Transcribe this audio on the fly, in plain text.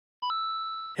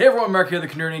Hey everyone, Mark here, the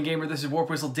Canadian Gamer. This is Warp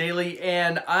Whistle Daily,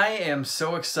 and I am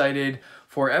so excited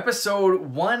for episode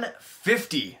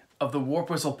 150 of the Warp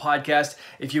Whistle podcast.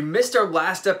 If you missed our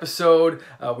last episode,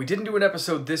 we didn't do an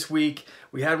episode this week.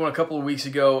 We had one a couple of weeks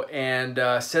ago and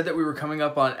said that we were coming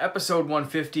up on episode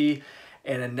 150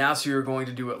 and announced we were going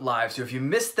to do it live. So if you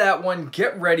missed that one,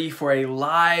 get ready for a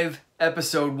live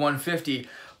episode 150.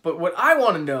 But what I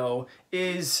want to know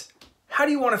is, how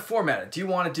do you want to format it? Do you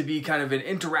want it to be kind of an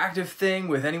interactive thing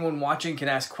with anyone watching can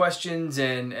ask questions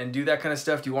and do that kind of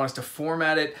stuff? Do you want us to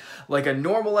format it like a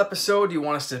normal episode? Do you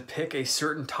want us to pick a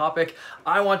certain topic?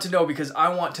 I want to know, because I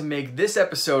want to make this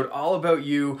episode all about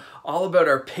you, all about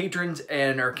our patrons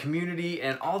and our community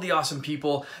and all the awesome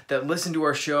people that listen to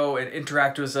our show and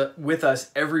interact with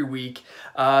us every week.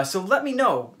 So let me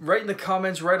know, right in the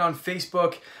comments, right on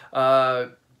Facebook,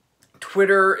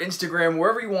 Twitter, Instagram,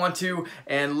 wherever you want to,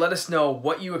 and let us know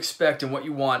what you expect and what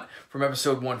you want from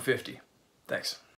episode 150. Thanks.